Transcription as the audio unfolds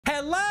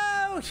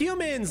Hello,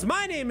 humans!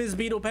 My name is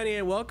Beetle Penny,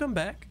 and welcome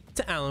back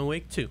to Alan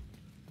Wake 2.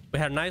 We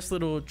had a nice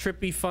little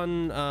trippy,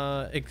 fun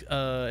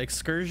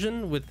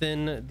excursion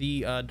within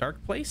the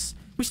dark place.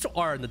 We still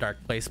are in the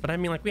dark place, but I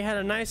mean, like, we had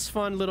a nice,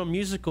 fun little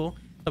musical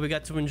that we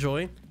got to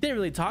enjoy. Didn't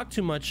really talk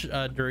too much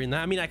during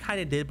that. I mean, I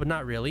kind of did, but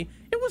not really.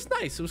 It was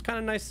nice. It was kind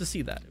of nice to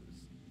see that.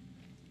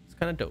 It's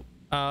kind of dope.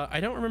 I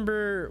don't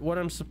remember what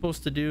I'm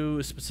supposed to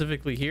do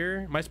specifically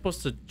here. Am I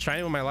supposed to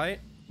shine with my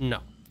light? No,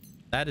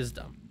 that is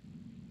dumb.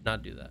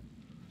 Not do that.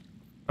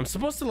 I'm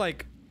supposed to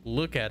like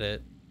look at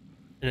it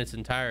in its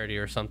entirety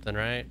or something,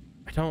 right?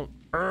 I don't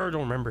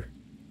remember.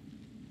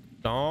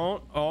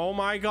 Oh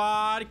my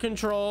god,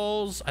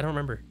 controls. I don't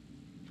remember.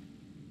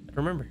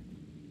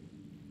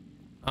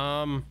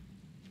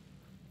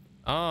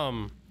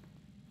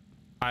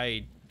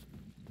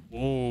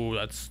 Oh,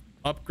 that's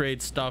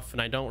upgrade stuff,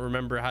 and I don't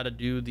remember how to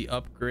do the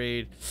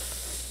upgrade.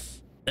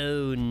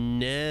 Oh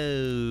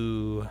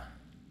no.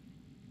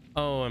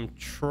 Oh, I'm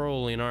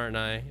trolling, aren't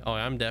I? Oh,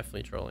 I'm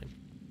definitely trolling.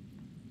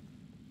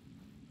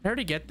 I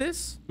already get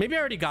this? Maybe I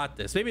already got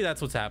this. Maybe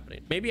that's what's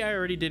happening. Maybe I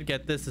already did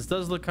get this. This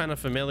does look kind of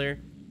familiar.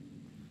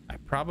 I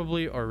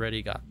probably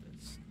already got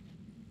this.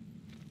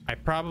 I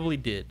probably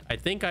did. I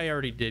think I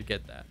already did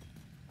get that.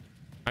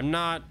 I'm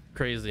not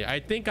crazy. I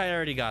think I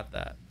already got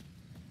that.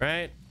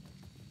 Right?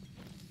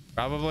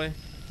 Probably.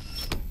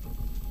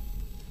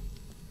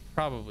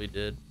 Probably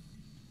did.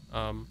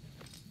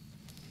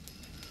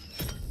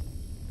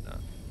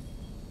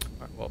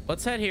 Well,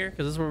 let's head here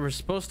because this is where we're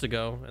supposed to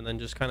go, and then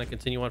just kind of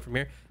continue on from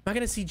here. Am I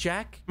gonna see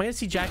Jack? Am I gonna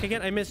see Jack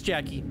again? I miss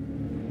Jackie.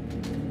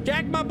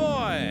 Jack, my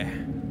boy.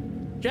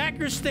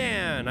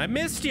 Jackerstan, I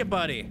missed you,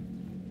 buddy.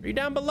 Are you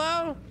down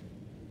below?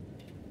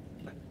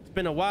 It's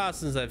been a while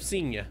since I've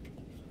seen you.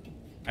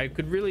 I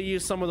could really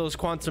use some of those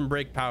quantum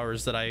break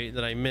powers that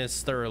I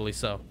miss thoroughly.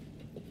 So,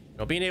 you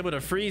know, being able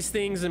to freeze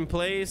things in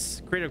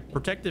place, create a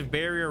protective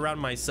barrier around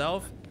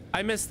myself.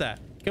 I miss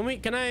that.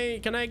 Can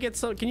I get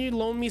some? Can you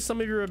loan me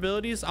some of your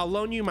abilities? I'll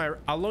loan you my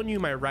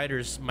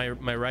writer's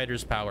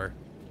power.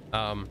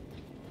 I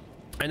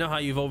know how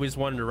you've always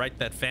wanted to write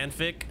that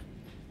fanfic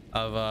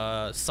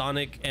of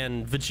Sonic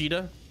and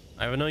Vegeta.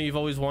 I know you've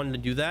always wanted to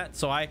do that.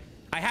 So I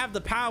have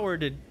the power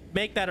to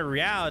make that a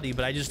reality,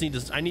 but I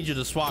need you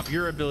to swap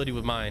your ability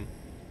with mine.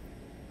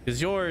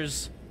 Because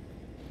yours,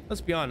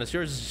 let's be honest,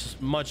 yours is just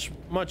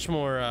much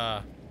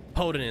more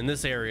potent in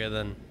this area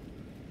than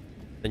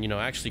you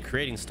know, actually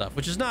creating stuff,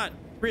 which is not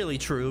really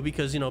true,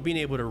 because, you know, being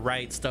able to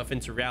write stuff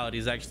into reality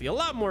is actually a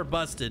lot more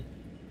busted.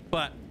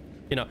 But,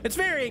 you know, it's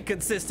very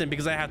inconsistent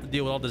because I have to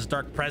deal with all this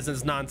dark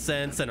presence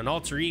nonsense and an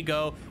alter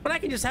ego when I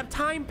can just have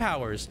time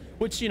powers,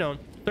 which, you know,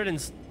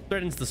 threatens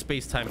the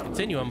space-time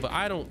continuum. But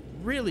I don't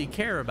really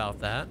care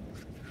about that,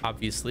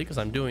 obviously, because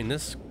I'm doing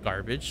this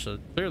garbage, so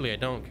clearly I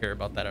don't care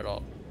about that at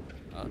all.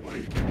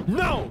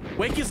 No!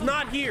 Wake is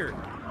not here!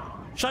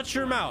 Shut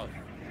your mouth.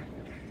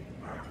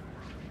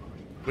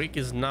 Wake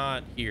is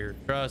not here,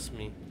 trust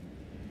me.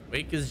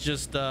 Wake is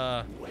just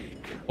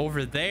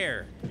over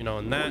there, you know,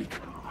 and that.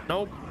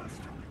 Nope,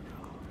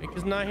 Wake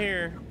is not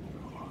here,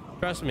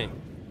 trust me.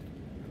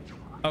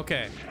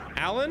 Okay,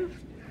 Alan,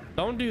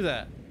 don't do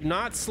that. Do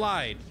not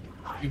slide,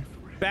 you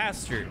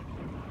bastard.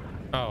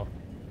 Oh, all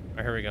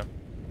right, here we go. Here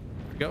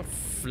we go.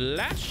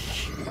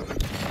 Flash.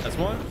 That's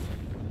one,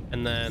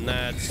 and then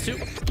that's two,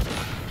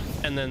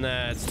 and then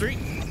that's three,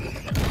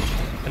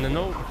 and then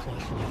no.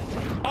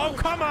 Oh,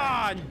 come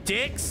on,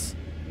 dicks.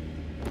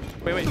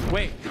 Wait.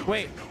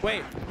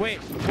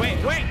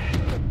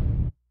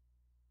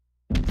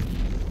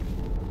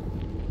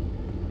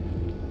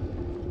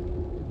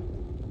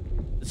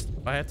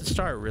 I have to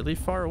start really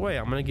far away.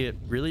 I'm gonna get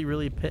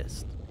really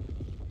pissed.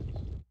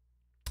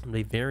 I'm gonna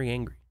be very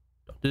angry.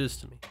 Don't do this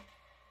to me.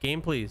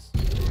 Game, please.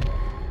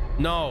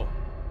 No.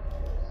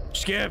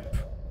 Skip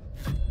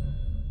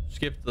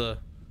the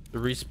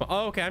respawn.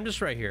 Oh, okay, I'm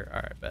just right here. All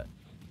right, bet.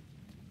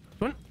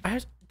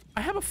 I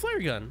have a flare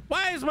gun.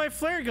 Why is my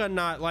flare gun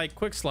not like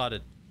quick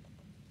slotted?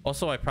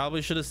 Also, I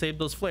probably should have saved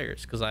those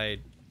flares because I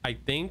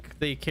think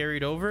they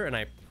carried over, and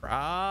I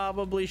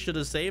probably should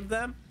have saved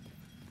them.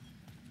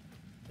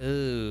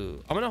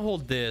 Ooh, I'm gonna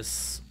hold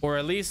this, or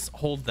at least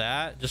hold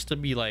that, just to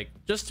be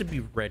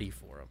ready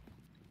for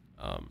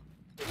them.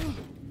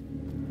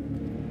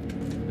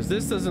 Because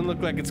this doesn't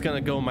look like it's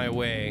gonna go my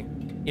way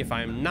if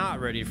I'm not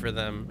ready for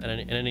them at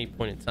any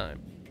point in time.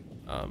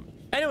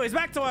 Anyways,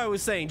 back to what I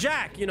was saying.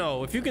 Jack, you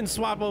know, if you can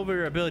swap over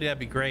your ability, that'd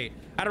be great.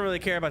 I don't really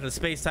care about the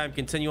space-time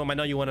continuum. I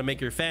know you want to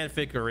make your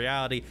fanfic a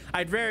reality.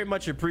 I'd very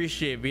much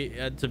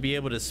appreciate to be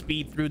able to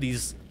speed through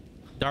these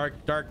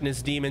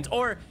darkness demons,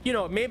 or, you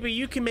know, maybe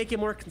you can make it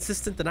more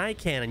consistent than I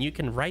can, and you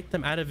can write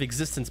them out of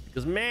existence,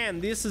 because,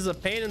 man, this is a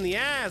pain in the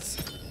ass.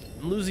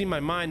 I'm losing my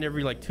mind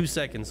every, like, 2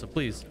 seconds, so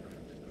please,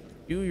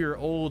 do your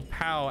old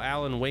pal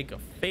Alan Wake a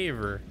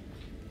favor.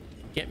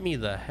 Get me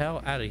the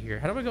hell out of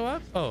here. How do I go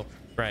up? Oh,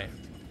 right.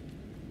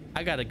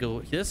 I gotta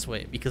go this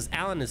way because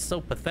Alan is so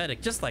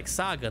pathetic, just like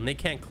Saga, and they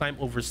can't climb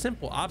over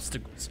simple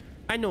obstacles.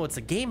 I know it's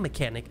a game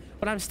mechanic,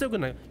 but I'm still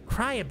gonna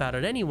cry about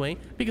it anyway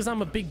because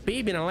I'm a big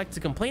baby and I like to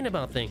complain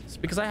about things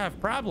because I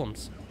have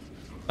problems.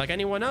 Like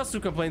anyone else who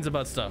complains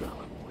about stuff.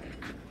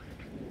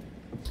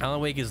 Alan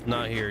Wake is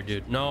not here,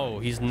 dude. No,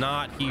 he's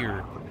not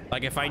here.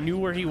 Like if I knew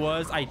where he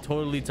was, I'd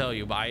totally tell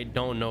you, but I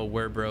don't know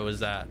where bro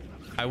is at.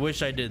 I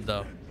wish I did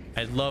though.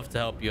 I'd love to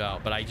help you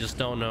out, but I just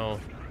don't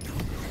know.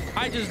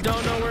 I just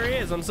don't know where he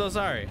is. I'm so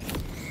sorry.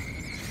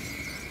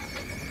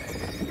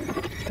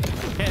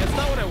 Okay, that's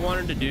not what I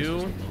wanted to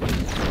do.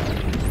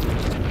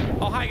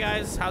 Oh, hi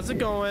guys. How's it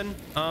going?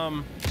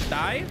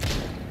 Die?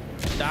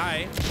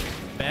 Die?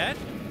 Bed?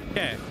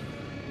 Okay.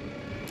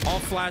 All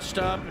flashed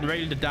up and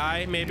ready to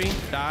die, maybe?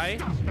 Die?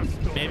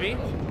 Maybe?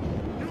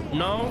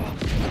 No?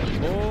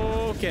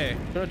 Okay.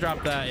 I'm gonna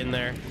drop that in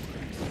there.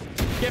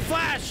 Get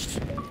flashed!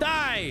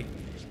 Die!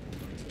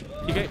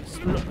 You guys...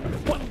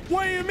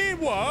 What do you mean?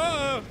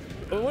 What?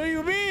 What do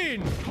you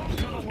mean?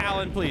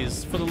 Alan,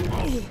 please. For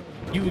the...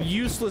 You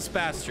useless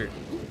bastard.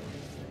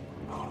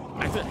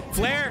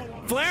 Flare!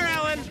 Flare,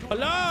 Alan!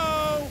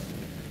 Hello!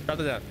 Drop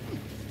it down.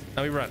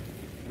 Now we run.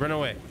 Run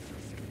away.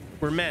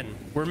 We're men.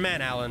 We're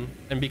men, Alan.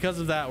 And because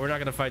of that, we're not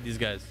gonna fight these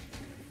guys.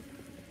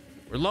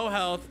 We're low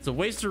health. It's a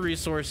waste of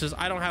resources.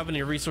 I don't have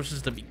any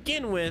resources to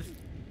begin with.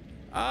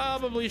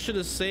 Probably should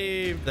have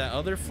saved that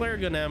other flare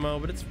gun ammo,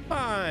 but it's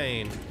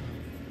fine.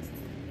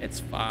 It's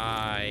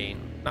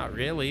fine. Not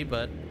really,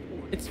 but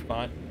it's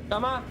fine.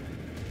 Come on.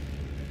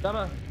 Come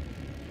on.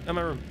 Come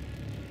in my room.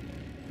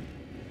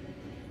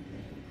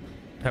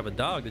 I have a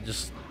dog that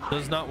just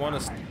does not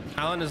want to.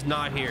 Alan is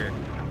not here.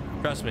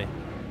 Trust me.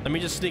 Let me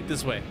just sneak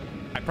this way.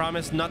 I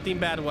promise nothing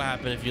bad will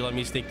happen if you let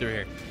me sneak through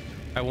here.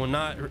 I will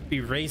not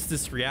erase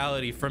this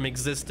reality from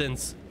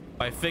existence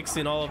by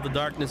fixing all of the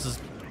darkness's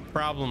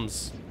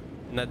problems.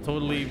 And that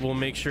totally will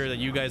make sure that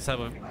you guys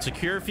have a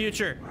secure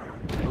future.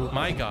 Oh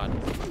my God.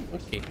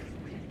 Okay.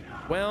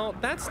 Well,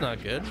 that's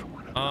not good.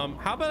 How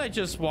about I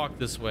just walk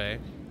this way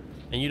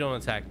and you don't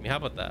attack me? How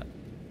about that?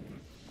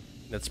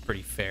 That's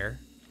pretty fair.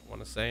 I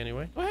want to say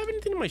anyway. Do I have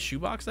anything in my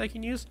shoebox that I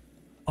can use?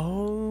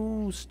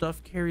 Oh,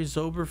 stuff carries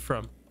over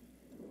from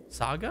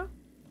Saga?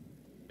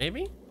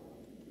 Maybe?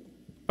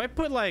 If I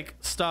put like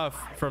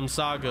stuff from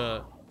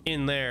Saga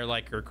in there,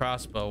 like her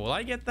crossbow, will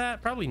I get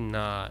that? Probably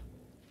not.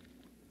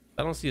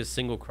 I don't see a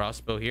single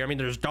crossbow here. I mean,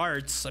 there's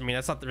darts. I mean,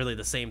 that's not really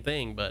the same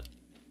thing, but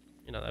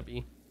you know, that'd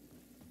be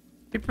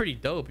pretty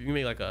dope. If you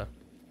make like a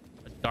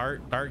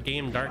dart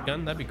gun,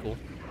 that'd be cool.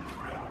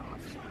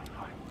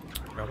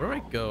 Now, where do I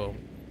go?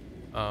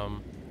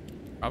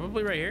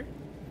 Probably right here.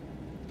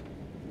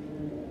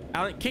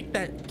 Alan, kick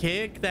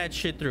that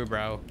shit through,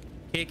 bro.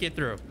 Kick it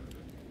through.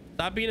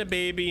 Stop being a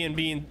baby and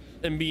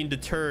being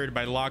deterred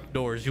by locked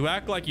doors. You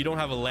act like you don't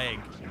have a leg.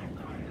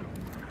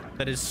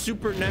 That is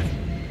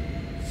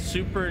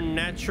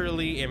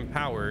supernaturally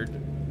empowered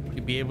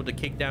to be able to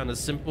kick down a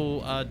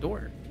simple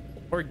door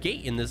or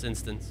gate in this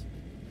instance.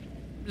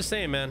 I'm just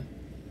saying, man.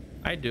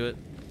 I'd do it.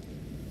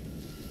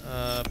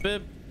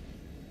 Bib.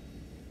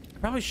 I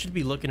probably should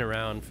be looking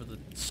around for the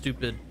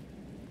stupid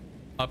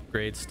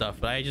upgrade stuff,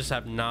 but I just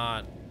have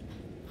not.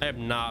 I have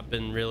not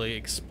been really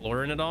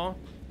exploring it all.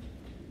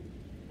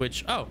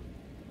 Which, oh,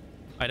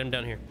 item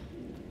down here.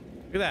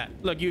 Look at that.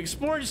 Look, you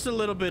explore just a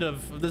little bit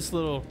of this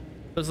little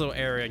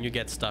area and you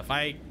get stuff.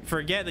 I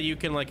forget that you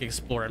can like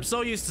explore. I'm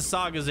so used to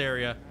Saga's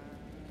area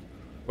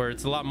where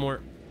it's a lot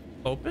more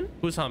open.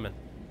 Who's humming?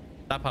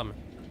 Stop humming.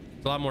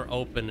 It's a lot more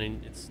open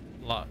and it's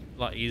a lot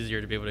easier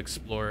to be able to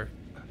explore.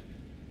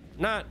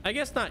 I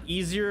guess not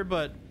easier,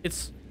 but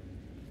it's,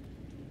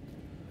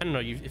 I don't know,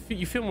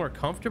 you feel more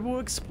comfortable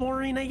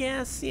exploring, I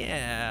guess.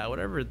 Yeah,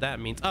 whatever that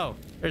means. Oh,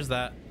 there's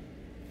that.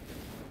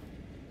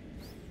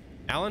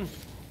 Alan?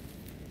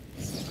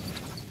 All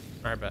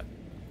right, bet.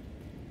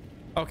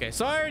 Okay,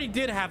 so I already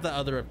did have the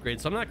other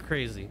upgrade, so I'm not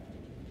crazy.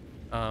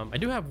 I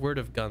do have Word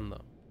of Gun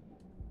though,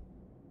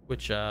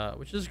 which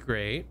is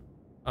great.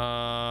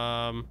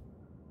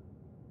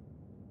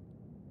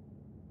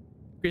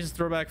 Increases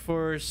throwback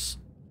force,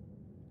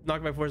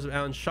 knockback force of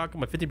Alan's shotgun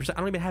by 50%. I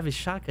don't even have his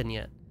shotgun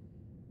yet.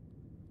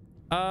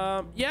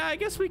 Yeah, I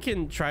guess we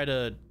can try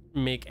to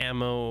make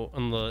ammo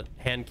on the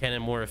hand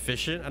cannon more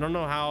efficient. I don't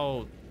know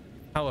how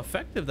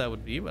effective that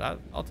would be,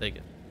 but I'll take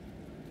it.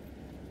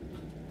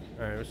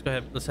 All right, let's go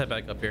ahead. Let's head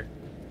back up here.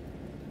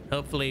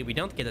 Hopefully we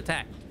don't get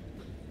attacked,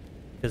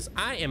 because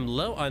I am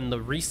low on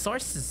the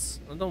resources.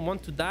 I don't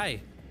want to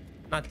die.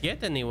 Not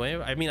yet anyway.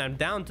 I mean, I'm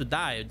down to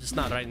die, just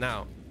not right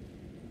now.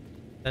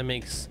 That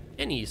makes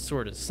any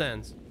sort of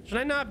sense. Should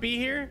I not be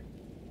here?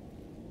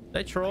 Did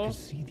I troll? I can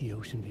see the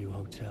Ocean View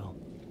Hotel.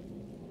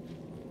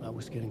 I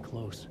was getting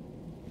close.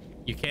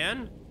 You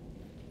can?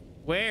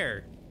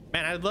 Where?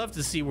 Man, I'd love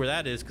to see where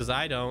that is, because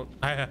I don't.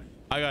 I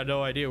got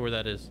no idea where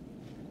that is.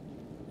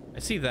 I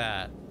see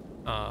that.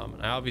 I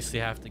obviously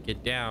have to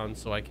get down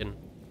so I can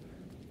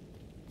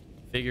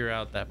figure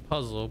out that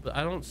puzzle, but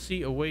I don't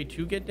see a way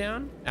to get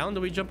down. Alan,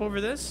 do we jump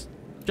over this?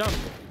 Jump.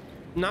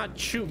 Not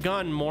shoot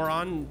gun,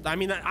 moron. I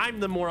mean, I'm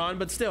the moron,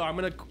 but still, I'm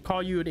gonna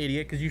call you an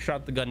idiot because you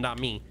shot the gun, not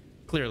me.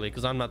 Clearly,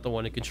 because I'm not the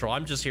one in control.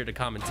 I'm just here to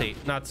commentate,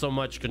 not so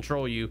much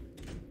control you.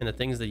 and the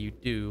things that you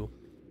do.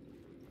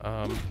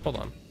 Hold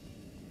on.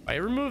 If I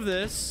remove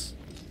this,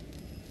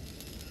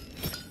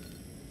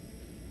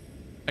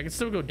 I can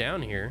still go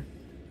down here.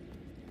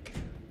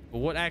 But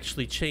what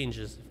actually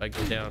changes if I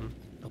go down?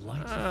 The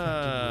lights affected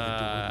where the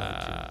door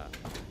led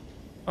to.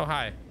 Oh,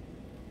 hi.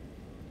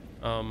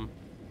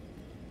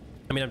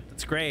 I mean,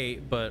 it's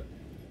great, but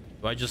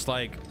do I just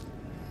like...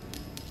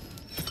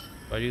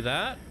 Do I do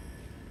that?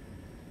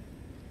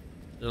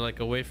 Is there like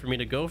a way for me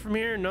to go from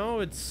here? No,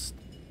 it's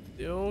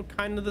still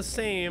kind of the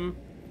same.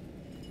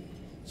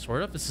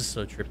 Sort of. This is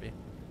so trippy.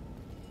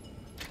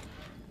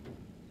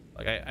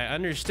 Like, I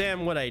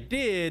understand what I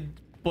did,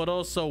 but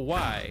also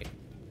why.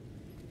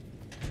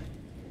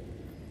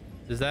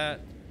 Does that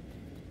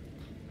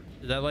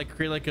like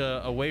create like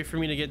a way for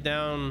me to get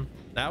down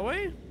that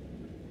way? Am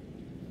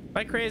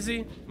I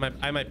crazy?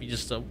 I might be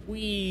just a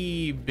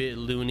wee bit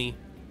loony.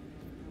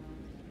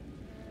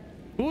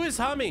 Who is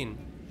humming?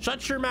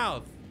 Shut your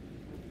mouth.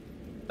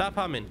 Stop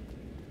humming.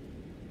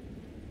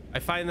 I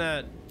find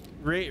that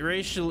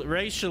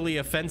racially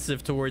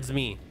offensive towards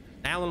me.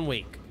 Alan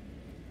Wake.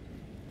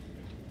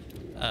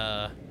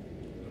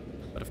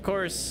 But of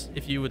course,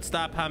 if you would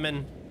stop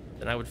humming,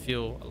 then I would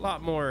feel a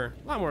lot more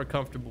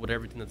comfortable with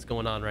everything that's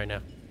going on right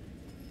now.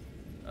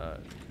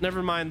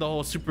 Never mind the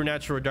whole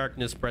supernatural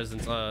darkness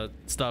presence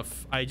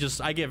stuff. I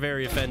get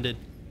very offended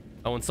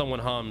when someone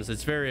hums.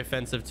 It's very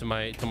offensive to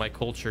my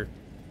culture.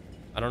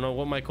 I don't know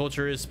what my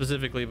culture is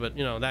specifically, but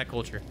you know, that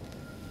culture.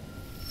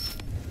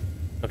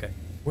 Okay,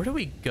 where do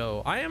we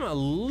go? I am a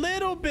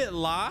little bit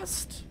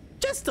lost,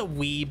 just a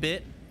wee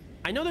bit.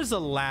 I know there's a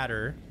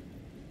ladder.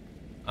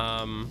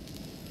 I'm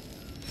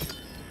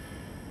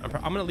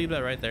gonna leave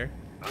that right there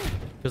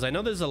because I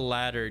know there's a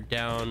ladder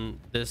down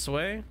this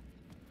way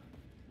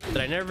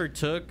that I never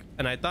took,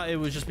 and I thought it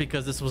was just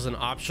because this was an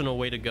optional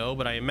way to go,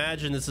 but I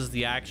imagine this is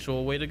the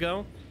actual way to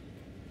go.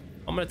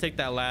 I'm gonna take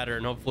that ladder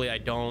and hopefully I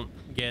don't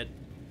get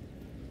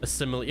a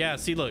similar... Yeah,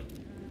 see, look.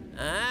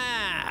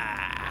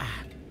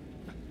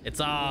 It's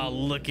all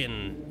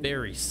looking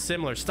very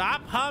similar.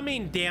 Stop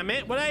humming, damn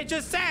it. What did I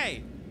just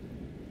say?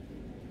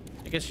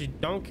 I guess you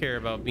don't care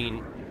about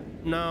being...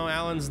 No,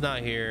 Alan's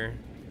not here.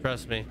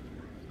 Trust me.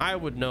 I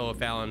would know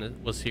if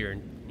Alan was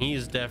here.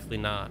 He's definitely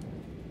not.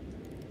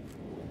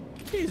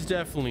 He's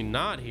definitely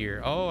not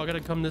here. Oh, I gotta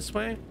come this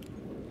way?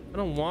 I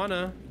don't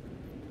wanna.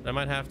 I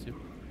might have to.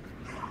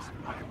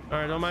 All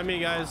right, don't mind me,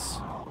 guys.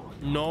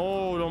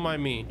 No, don't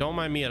mind me. Don't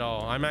mind me at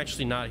all. I'm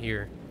actually not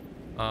here.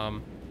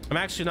 I'm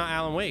actually not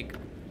Alan Wake.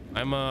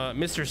 I'm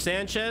Mr.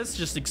 Sanchez,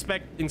 just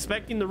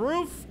inspecting the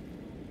roof.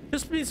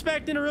 Just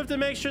inspecting the roof to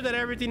make sure that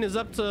everything is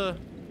up to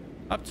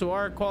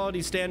our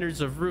quality standards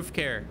of roof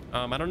care.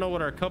 I don't know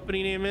what our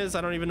company name is.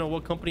 I don't even know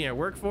what company I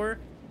work for.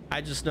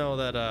 I just know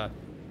that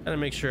gotta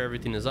make sure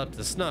everything is up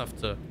to snuff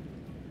to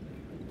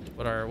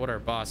what our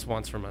boss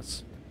wants from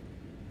us.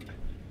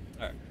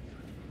 All right,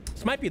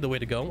 this might be the way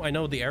to go. I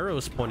know the arrow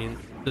is pointing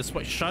this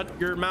way. Shut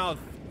your mouth,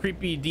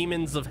 creepy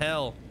demons of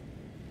hell.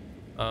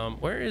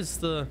 Where is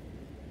the...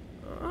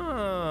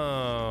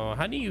 Oh,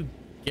 how do you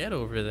get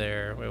over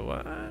there? Wait,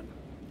 what?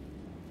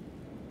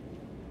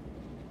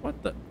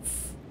 What the...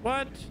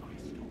 What?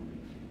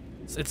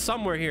 It's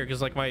somewhere here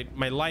because like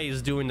my light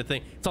is doing the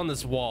thing. It's on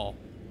this wall.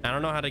 I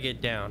don't know how to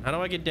get down. How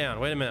do I get down?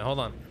 Wait a minute. Hold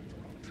on.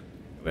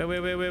 Wait.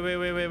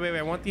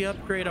 I want the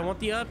upgrade. I want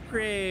the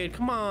upgrade.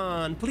 Come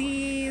on,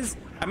 please.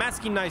 I'm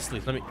asking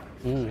nicely. Let me...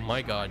 Oh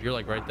my God. You're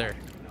like right there.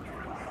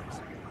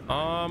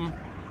 You're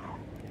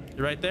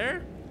right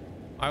there?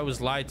 I was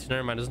lied to.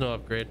 Never mind. There's no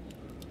upgrade.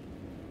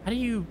 How do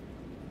you...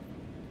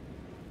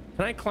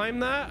 Can I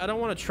climb that? I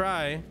don't want to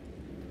try.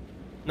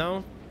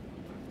 No.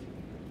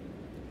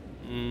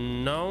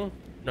 No.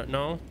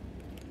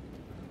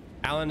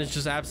 Alan is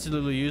just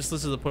absolutely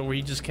useless to the point where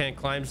he just can't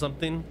climb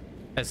something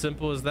as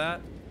simple as that.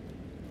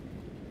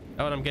 Is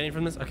that what I'm getting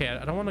from this? Okay,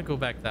 I don't want to go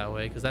back that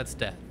way because that's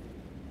death.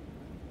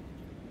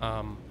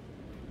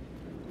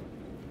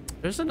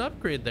 There's an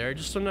upgrade there. I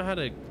just don't know how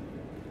to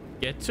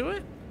get to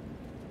it.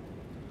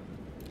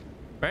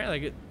 Right?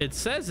 Like it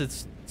says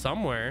it's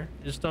somewhere.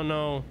 Just don't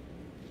know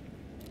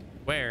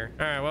where.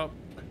 All right, well,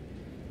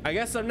 I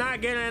guess I'm not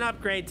getting an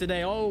upgrade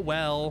today. Oh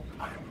well.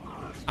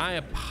 I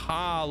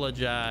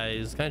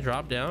apologize. Can I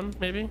drop down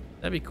maybe?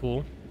 That'd be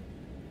cool.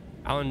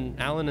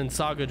 Alan and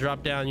Saga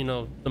drop down, you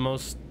know, the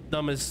most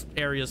dumbest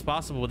areas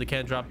possible, but they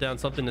can't drop down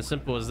something as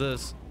simple as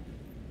this.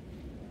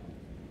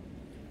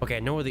 Okay, I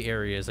know where the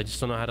area is. I just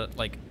don't know how to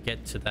like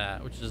get to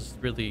that, which is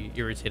really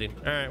irritating.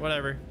 All right,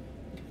 whatever.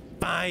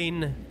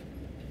 Fine.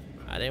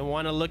 I didn't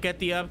want to look at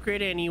the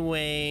upgrade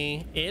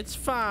anyway. It's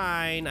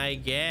fine, I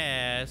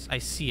guess. I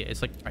see it.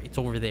 It's like, it's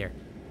over there.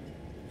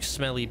 You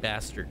smelly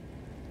bastard.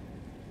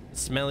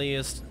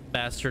 Smelliest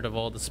bastard of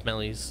all the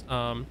smellies.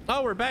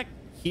 Oh, we're back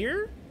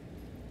here?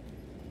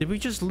 Did we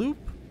just loop?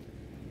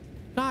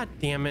 God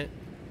damn it.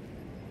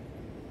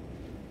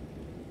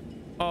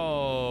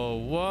 Oh,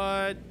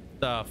 what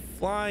the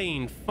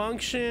flying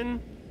function?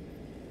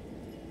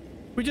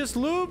 We just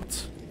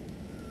looped?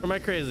 Or am I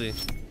crazy?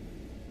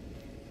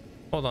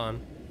 Hold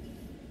on.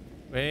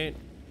 Wait.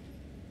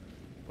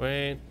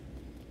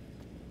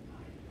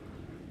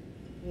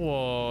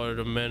 Wait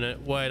a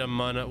minute. Wait a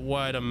minute.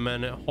 Wait a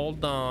minute.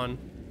 Hold on.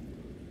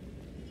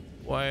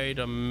 Wait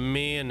a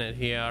minute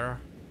here.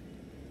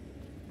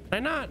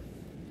 Can I not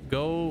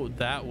go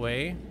that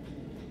way?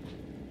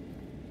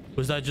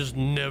 Was that just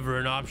never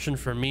an option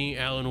for me,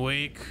 Alan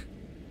Wake?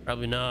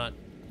 Probably not.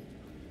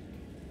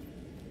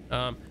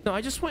 No,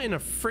 I just went in a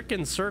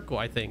freaking circle,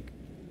 I think.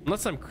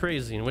 Unless I'm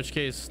crazy, in which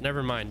case,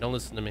 never mind. Don't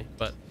listen to me.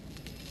 But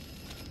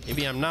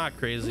maybe I'm not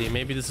crazy.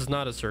 Maybe this is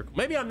not a circle.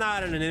 Maybe I'm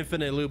not in an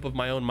infinite loop of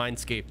my own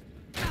mindscape.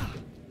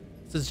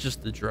 This is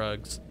just the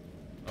drugs.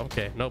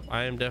 Okay, nope.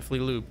 I am definitely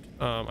looped.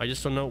 I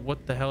just don't know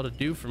what the hell to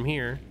do from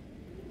here.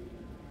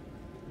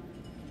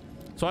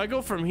 So I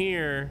go from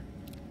here.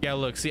 Yeah,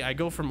 look. See, I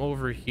go from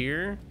over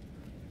here.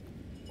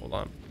 Hold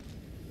on.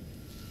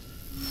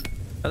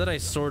 Now that I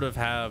sort of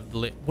have...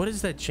 What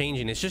is that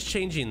changing? It's just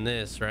changing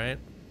this, right?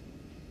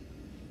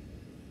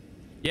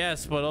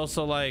 Yes, but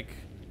also, like...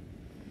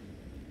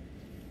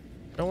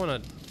 I don't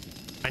want to...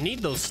 I need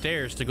those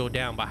stairs to go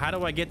down, but how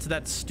do I get to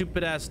that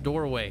stupid-ass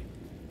doorway?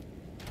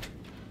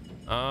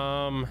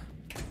 Huh.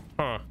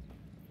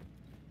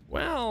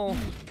 Well...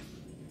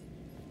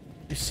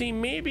 You see,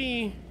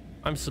 maybe...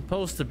 I'm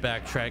supposed to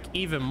backtrack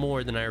even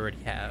more than I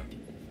already have.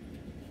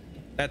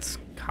 That's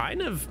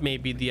kind of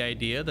maybe the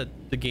idea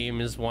that the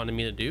game is wanting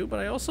me to do, but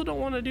I also don't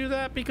want to do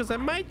that because I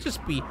might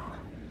just be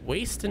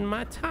wasting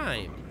my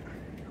time.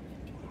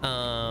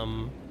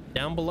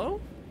 Down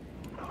below?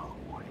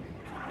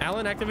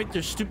 Alan, activate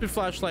your stupid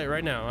flashlight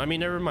right now. I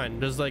mean, never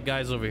mind. There's like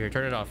guys over here.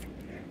 Turn it off.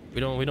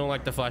 We don't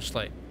like the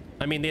flashlight.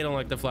 I mean, they don't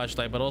like the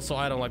flashlight, but also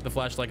I don't like the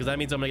flashlight because that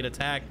means I'm gonna get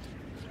attacked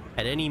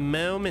at any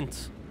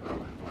moment.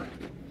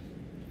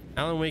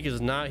 Alan Wake is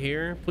not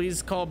here.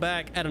 Please call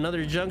back at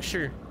another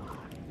juncture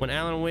when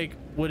Alan Wake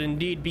would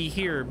indeed be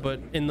here, but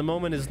in the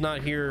moment is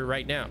not here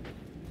right now.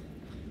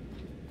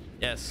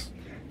 Yes.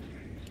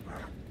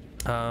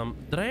 Did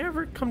I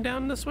ever come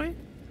down this way?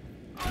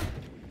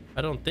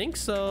 I don't think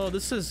so.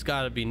 This has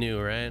got to be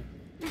new, right?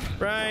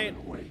 Right?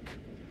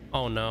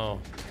 Oh no.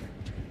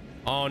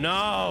 Oh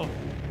no.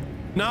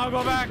 No,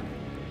 go back.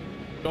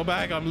 Go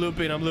back. I'm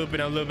looping. I'm going.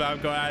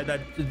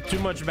 Too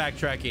much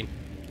backtracking.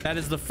 That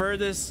is the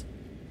furthest.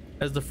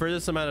 That's the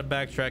furthest amount of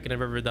backtracking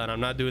I've ever done. I'm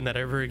not doing that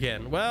ever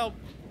again. Well,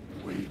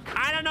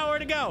 I don't know where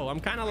to go.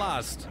 I'm kind of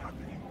lost.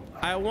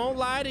 I won't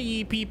lie to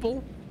ye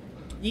people.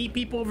 Ye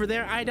people over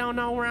there, I don't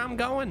know where I'm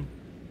going.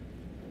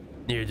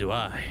 Neither do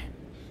I.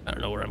 I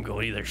don't know where I'm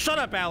going either. Shut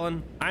up,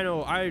 Alan. I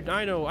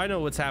know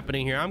what's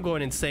happening here. I'm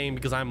going insane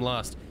because I'm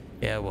lost.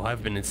 Yeah, well,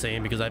 I've been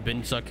insane because I've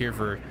been stuck here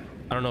for,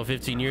 I don't know,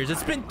 15 years.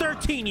 It's been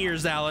 13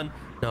 years, Alan.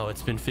 No,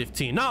 it's been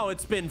 15. No,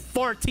 it's been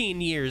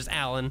 14 years,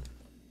 Alan.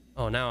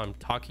 Oh, now I'm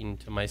talking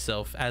to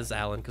myself as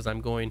Alan because I'm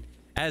going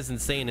as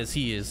insane as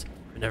he is.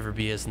 You'll never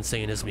be as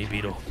insane as me,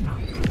 Beetle.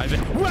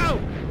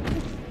 Whoa!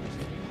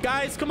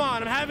 Guys, come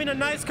on. I'm having a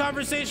nice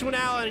conversation with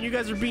Alan and you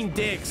guys are being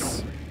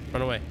dicks.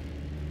 Run away.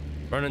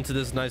 Run into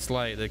this nice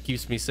light that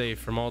keeps me safe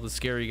from all the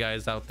scary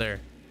guys out there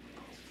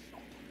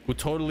who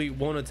totally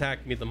won't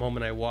attack me the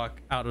moment I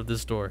walk out of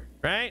this door.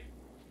 Right?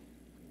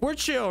 We're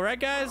chill, right,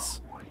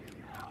 guys?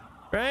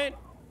 Right?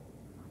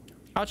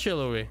 How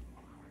chill are we?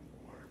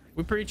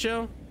 We pretty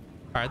chill?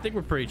 All right, I think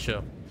we're pretty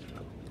chill.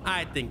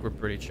 I think we're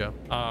pretty chill.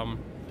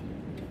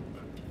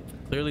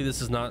 Clearly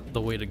this is not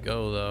the way to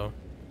go, though.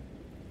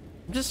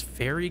 I'm just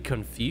very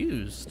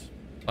confused.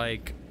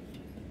 Like,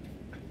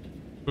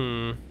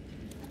 to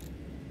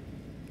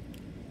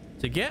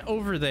get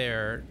over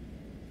there,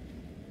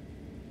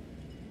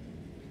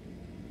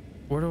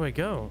 where do I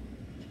go?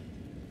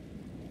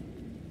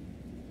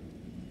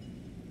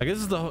 I guess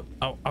this is the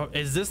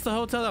is this the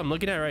hotel that I'm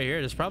looking at right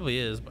here? This probably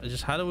is, but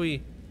just how do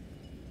we...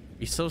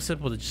 Be so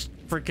simple to just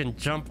freaking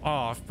jump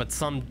off, but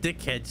some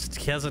dickhead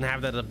just doesn't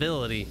have that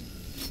ability.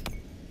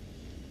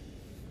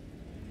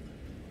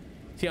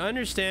 See, I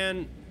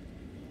understand.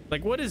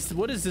 Like, what is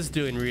this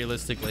doing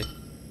realistically?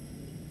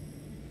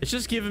 It's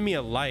just giving me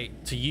a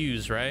light to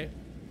use, right?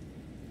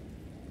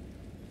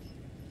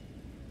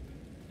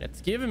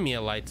 It's giving me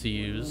a light to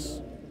use.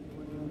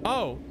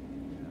 Oh,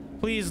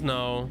 please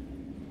no.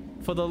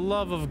 For the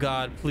love of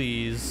God,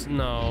 please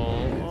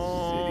no.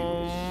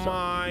 Oh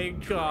my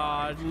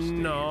God,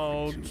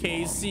 no.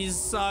 Casey,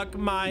 suck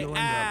my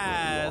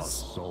ass.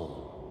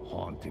 Soul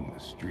haunting the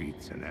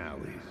streets and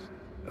alleys,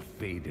 a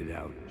faded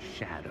out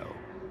shadow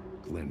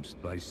glimpsed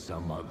by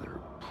some other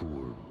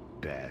poor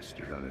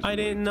bastard on his I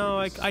didn't know.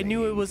 I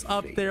knew it was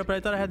up there, but I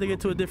thought I had to get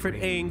to a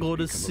different angle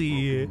to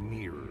see it.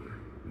 Mirror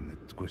and the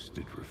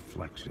twisted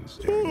reflection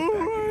staring Oh back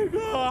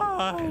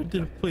my at you.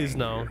 God. Please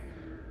no.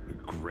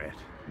 Regret,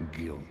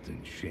 guilt,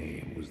 and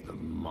shame was the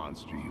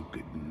monster you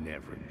could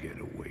never get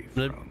away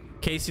from.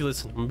 Casey,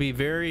 listen, I'm gonna be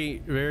very,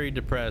 very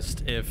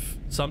depressed if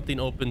something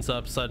opens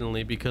up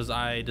suddenly because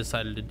I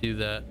decided to do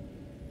that.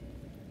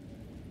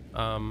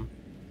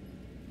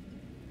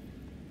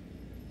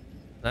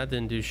 That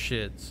didn't do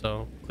shit,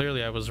 so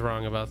clearly I was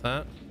wrong about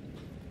that.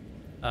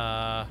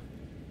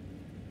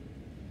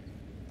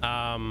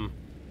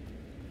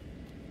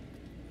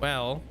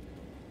 Well,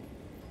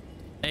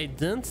 I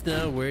don't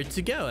know where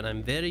to go, and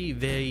I'm very,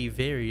 very,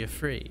 very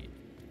afraid.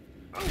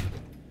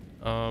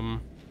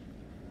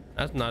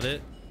 That's not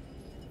it.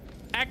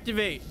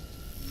 Activate.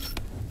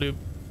 Bloop.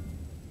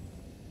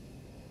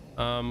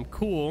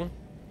 Cool.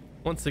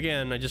 Once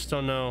again, I just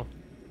don't know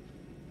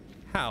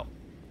how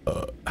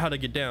to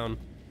get down.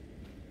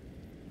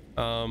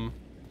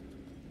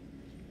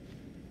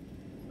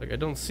 Like I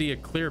don't see a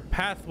clear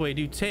pathway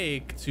to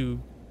take to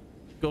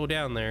go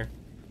down there.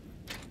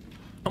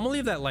 I'm gonna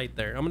leave that light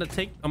there. I'm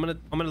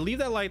gonna leave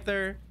that light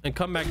there and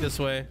come back this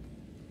way.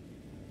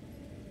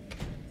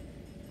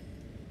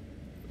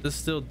 This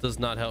still does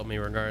not help me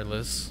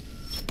regardless.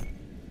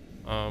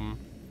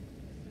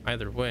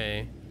 Either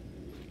way.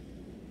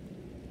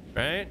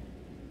 Right?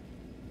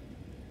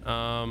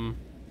 Yeah,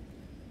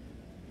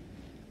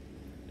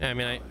 I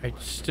mean, I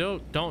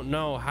still don't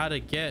know how to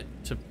get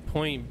to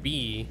point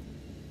B.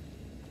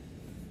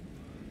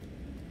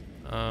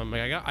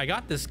 Like I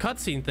got this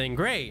cutscene thing,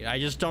 great. I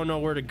just don't know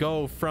where to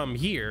go from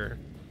here.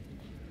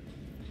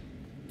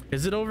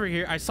 Is it over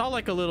here? I saw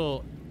like a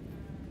little...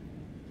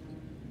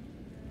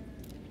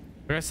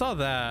 I saw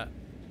that,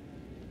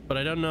 but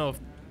I don't know if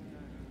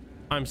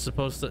I'm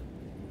supposed to...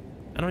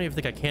 I don't even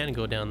think I can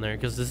go down there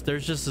because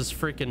there's just this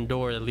freaking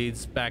door that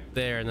leads back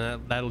there,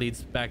 and that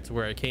leads back to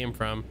where I came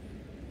from.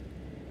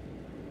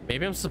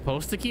 Maybe I'm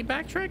supposed to keep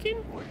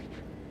backtracking?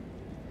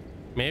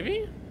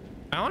 Maybe?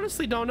 I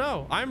honestly don't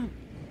know.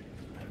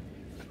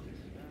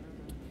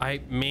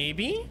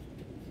 Maybe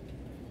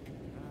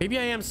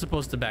I am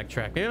supposed to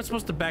backtrack. Maybe I'm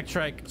supposed to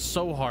backtrack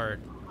so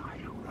hard.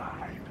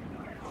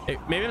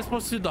 Maybe I'm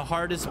supposed to do the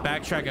hardest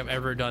backtrack I've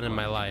ever done in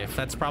my life.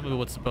 That's probably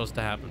what's supposed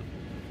to happen.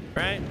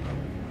 Right?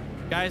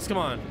 Guys, come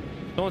on.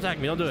 Don't attack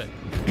me. Don't do it.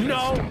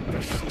 No!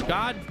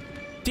 God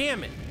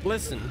damn it.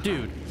 Listen,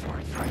 dude.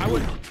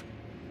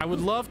 I would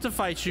love to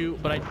fight you,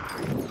 but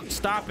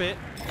stop it.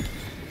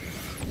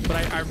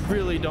 But I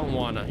really don't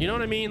wanna. You know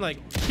what I mean? Like,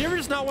 you ever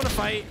just not want to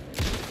fight?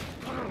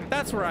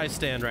 That's where I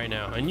stand right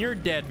now. And you're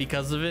dead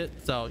because of it.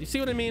 So, you see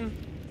what I mean?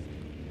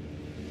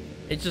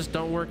 It just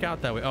don't work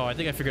out that way. Oh, I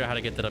think I figured out how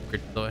to get that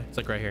upgrade, by the way. It's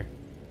like right here.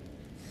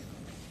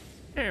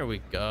 There we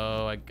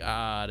go. I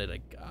got it. I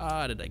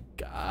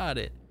got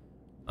it.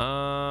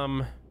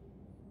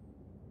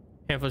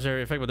 Handful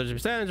area effect by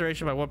 30%,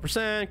 duration by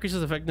 1%,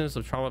 increases effectiveness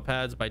of trauma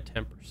pads by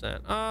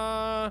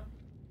 10%.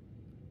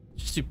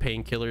 Just do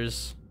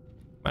painkillers.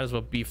 Might as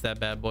well beef that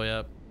bad boy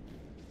up.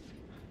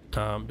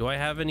 Do I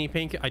have any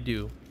painkillers? I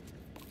do.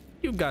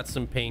 You've got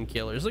some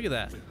painkillers. Look at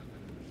that.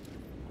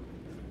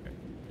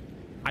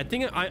 I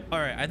think all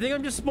right. I think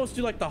I'm just supposed to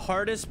do like the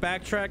hardest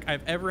backtrack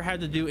I've ever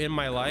had to do in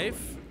my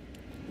life,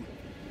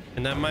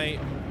 and that might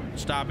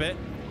stop it.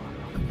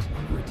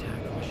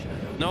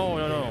 No,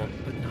 no, no.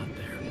 But not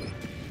there.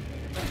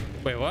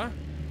 Wait, what?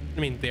 I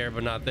mean, there,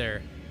 but not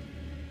there.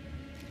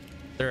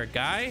 There a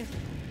guy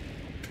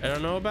I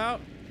don't know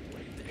about?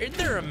 Is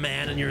there a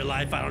man in your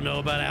life I don't know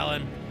about,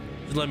 Alan?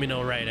 Just let me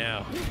know right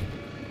now.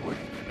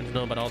 I just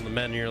know about all the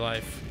men in your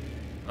life.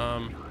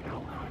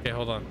 Okay,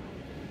 hold on.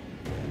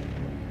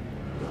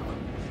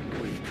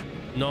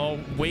 No,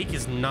 Wake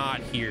is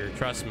not here.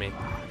 Trust me.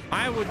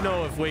 I would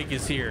know if Wake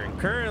is here. And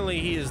currently,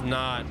 he is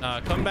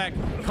not. Come back.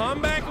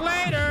 Come back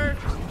later.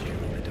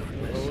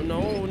 Oh,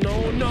 no,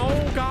 no,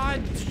 no.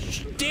 God,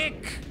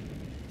 dick.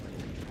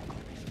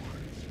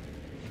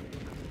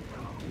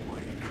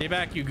 Stay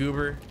back, you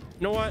goober.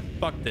 You know what?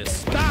 Fuck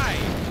this. Die.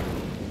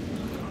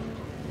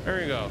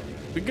 There we go.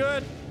 We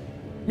good?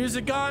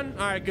 Music gone?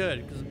 All right,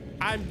 good. 'Cause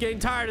I'm getting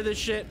tired of this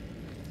shit.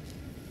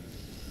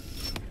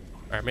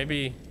 All right,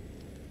 maybe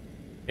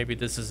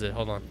this is it.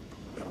 Hold on.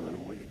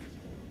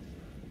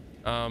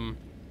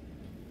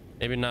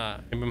 Maybe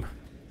not. Maybe,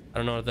 I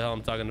don't know what the hell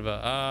I'm talking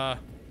about.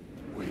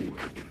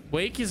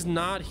 Wake is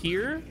not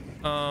here.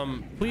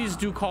 Please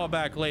do call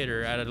back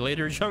later at a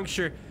later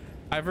juncture.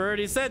 I've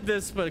already said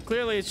this, but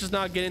clearly it's just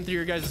not getting through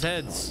your guys'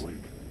 heads.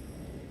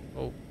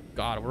 Oh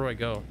God, where do I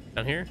go?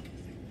 Down here?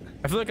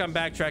 I feel like I'm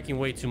backtracking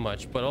way too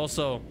much, but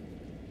also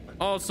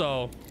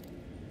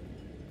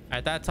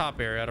at that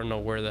top area, I don't know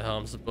where the hell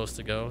I'm supposed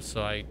to go,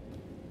 so I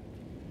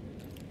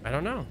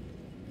don't know.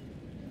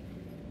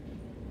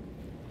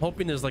 I'm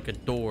hoping there's like a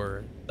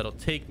door that'll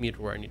take me to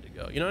where I need to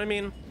go. You know what I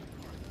mean?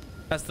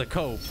 That's the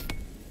cope.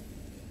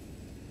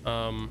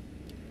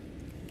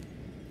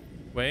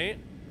 Wait.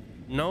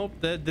 Nope.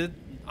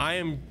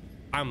 I'm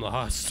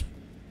lost.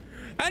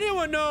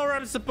 Anyone know where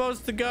I'm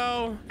supposed to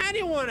go?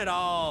 Anyone at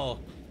all?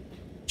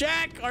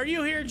 Jack, are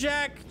you here,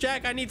 Jack?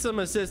 Jack, I need some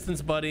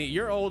assistance, buddy.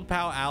 Your old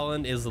pal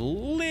Alan is a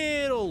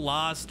little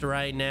lost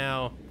right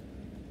now.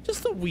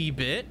 Just a wee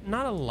bit,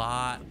 not a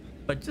lot,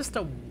 but just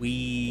a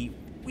wee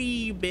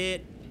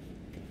bit.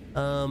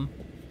 No,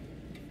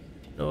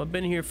 I've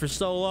been here for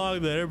so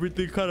long that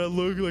everything kind of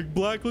looks like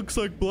black looks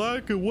like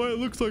black and white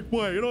looks like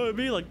white. You know what I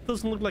mean? Like, it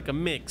doesn't look like a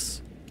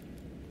mix.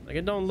 Like,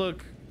 it don't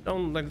like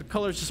the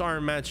colors just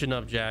aren't matching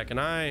up, Jack. And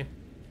I'm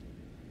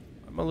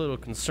a little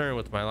concerned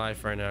with my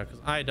life right now because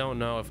I don't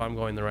know if I'm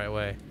going the right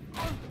way.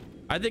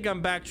 I think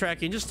I'm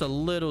backtracking just a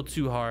little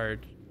too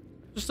hard.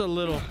 Just a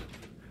little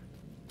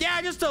Yeah,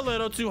 just a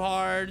little too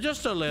hard.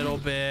 Just a little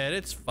bit.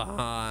 It's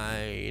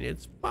fine.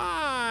 It's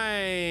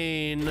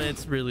fine.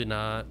 It's really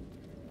not.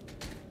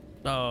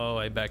 Oh,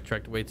 I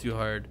backtracked way too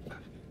hard.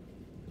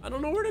 I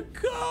don't know where to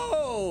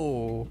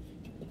go.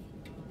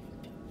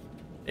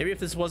 Maybe if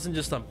this wasn't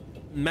just a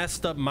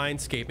messed up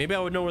mindscape, maybe I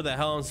would know where the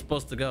hell I'm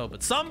supposed to go.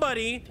 But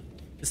somebody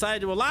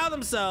decided to allow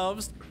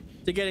themselves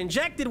to get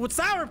injected with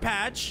Sour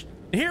Patch.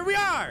 And here we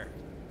are.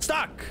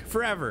 Stuck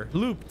forever.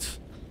 Looped.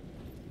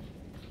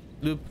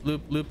 Loop,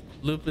 loop, loop,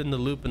 loop in the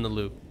loop in the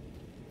loop.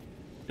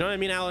 You know what I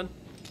mean, Alan?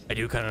 I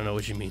do kind of know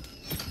what you mean.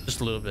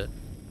 Just a little bit.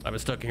 I've been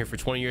stuck in here for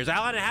 20 years.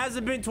 Alan, it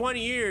hasn't been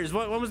 20 years.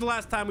 When was the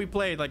last time we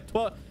played? Like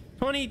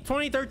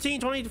 2013,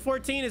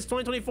 2014, it's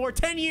 2024.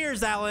 10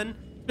 years, Alan.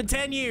 It's been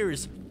 10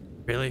 years.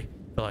 Really?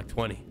 I feel like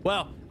 20.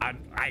 Well, I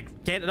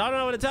don't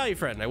know what to tell you,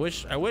 friend. I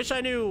wish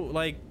I knew,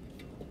 like,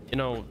 you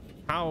know,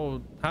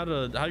 how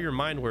your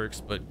mind works,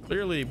 but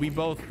clearly we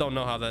both don't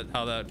know how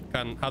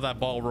that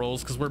ball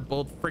rolls, because we're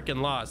both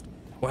freaking lost.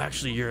 Well,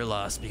 actually, you're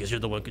lost because you're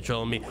the one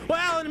controlling me.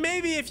 Well, and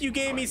maybe if you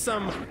gave me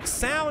some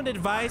sound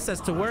advice as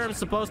to where I'm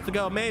supposed to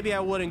go, maybe I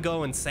wouldn't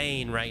go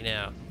insane right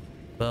now.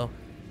 Well,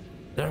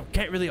 I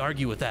can't really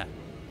argue with that.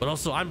 But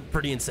also, I'm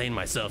pretty insane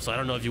myself, so I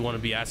don't know if you want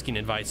to be asking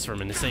advice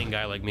from an insane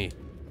guy like me.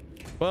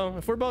 Well,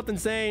 if we're both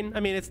insane, I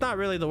mean, it's not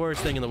really the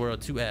worst thing in the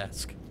world to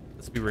ask.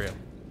 Let's be real.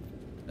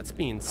 Let's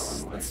be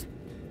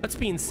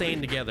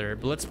insane together,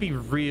 but let's be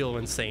real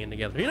insane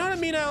together. You know what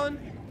I mean, Alan?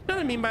 You know what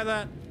I mean by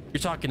that? You're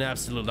talking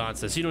absolute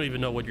nonsense. You don't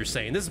even know what you're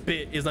saying. This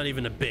bit is not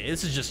even a bit.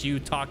 This is just you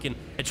talking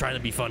and trying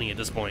to be funny at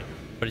this point,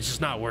 but it's just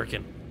not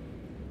working.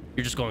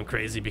 You're just going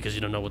crazy because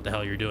you don't know what the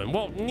hell you're doing.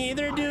 Well,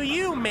 neither do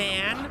you,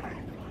 man.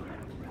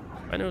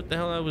 If I knew what the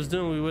hell I was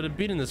doing, we would have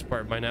beaten this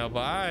part by now, but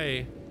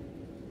I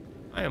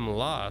am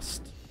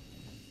lost.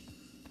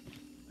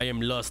 I am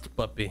lost,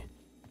 puppy.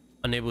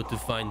 Unable to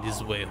find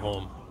his way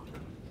home.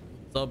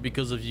 It's all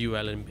because of you,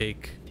 Alan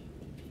Bake.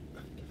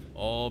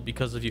 All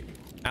because of you.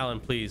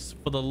 Alan, please,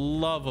 for the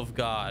love of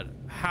God,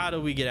 how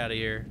do we get out of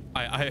here?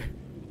 I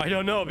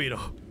don't know, Beetle.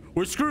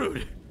 We're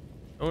screwed.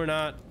 No, we're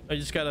not. I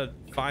just gotta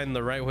find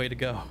the right way to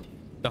go.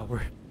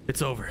 No,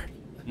 it's over.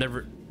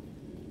 Never.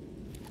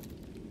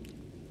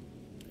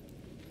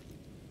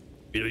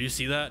 Beetle, you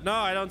see that? No,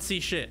 I don't see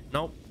shit.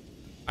 Nope.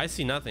 I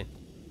see nothing.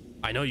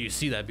 I know you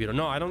see that, Beetle.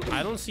 No, I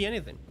don't see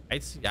anything. I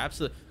see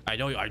absolutely.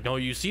 I know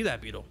you see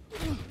that, Beetle.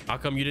 How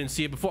come you didn't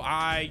see it before?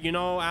 You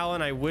know,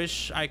 Alan, I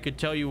wish I could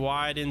tell you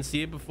why I didn't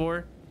see it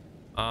before.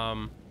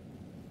 You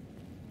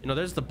know,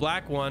 there's the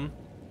black one.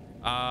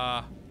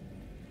 Oh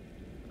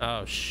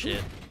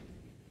shit.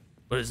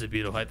 What is it,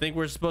 Beetle? I think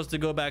we're supposed to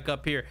go back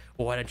up here.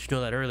 Well, why didn't you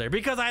know that earlier?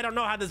 Because I don't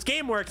know how this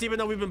game works, even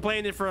though we've been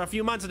playing it for a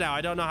few months now.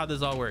 I don't know how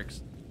this all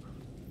works.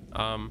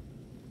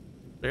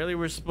 Clearly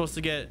we're supposed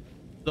to get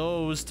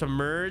those to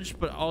merge,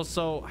 but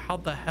also, how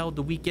the hell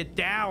do we get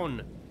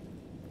down?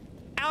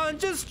 Alan,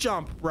 just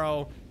jump,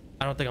 bro.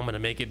 I don't think I'm gonna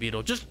make it,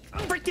 Beetle. Just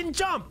freaking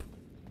jump.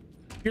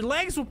 Your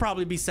legs will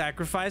probably be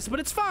sacrificed, but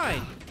it's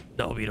fine.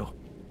 No, Beetle,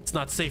 it's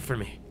not safe for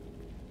me.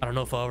 I don't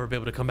know if I'll ever be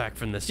able to come back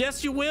from this.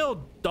 Yes, you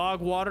will, dog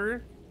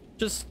water.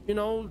 Just, you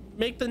know,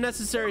 make the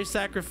necessary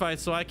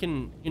sacrifice so I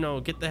can, you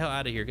know, get the hell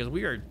out of here, because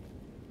we're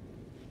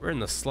in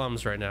the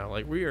slums right now.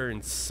 Like, we are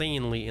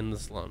insanely in the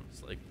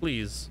slums. Like,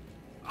 please.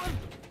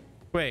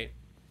 Wait.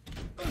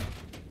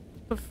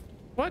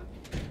 What?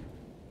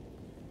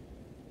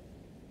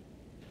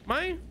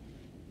 Wait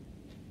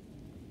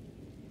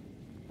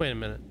a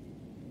minute.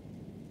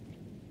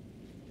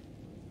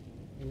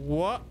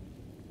 What?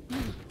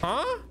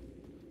 Huh?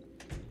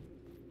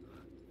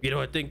 You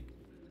know, I think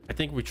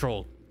we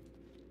trolled.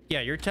 Yeah,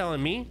 you're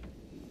telling me?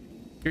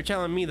 You're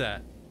telling me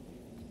that?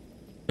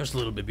 Just a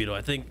little bit, Beetle.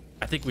 I think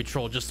we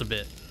trolled just a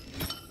bit.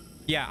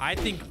 Yeah, I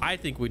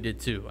think we did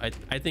too.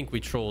 I think we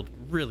trolled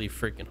really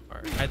freaking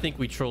hard. I think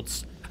we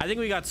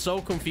got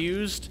so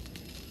confused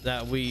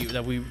that we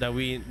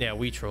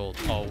trolled.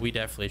 Oh, we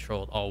definitely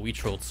trolled. Oh, we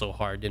trolled so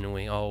hard, didn't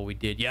we? Oh, we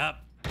did. Yep.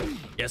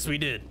 Yes, we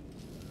did.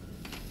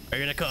 Are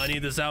you gonna cut any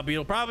of this out,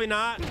 Beetle? Probably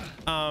not.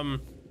 I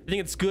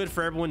think it's good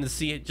for everyone to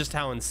see just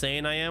how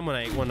insane I am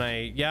when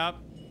I yep.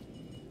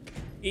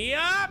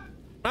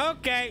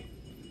 Okay.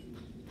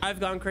 I've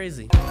gone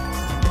crazy.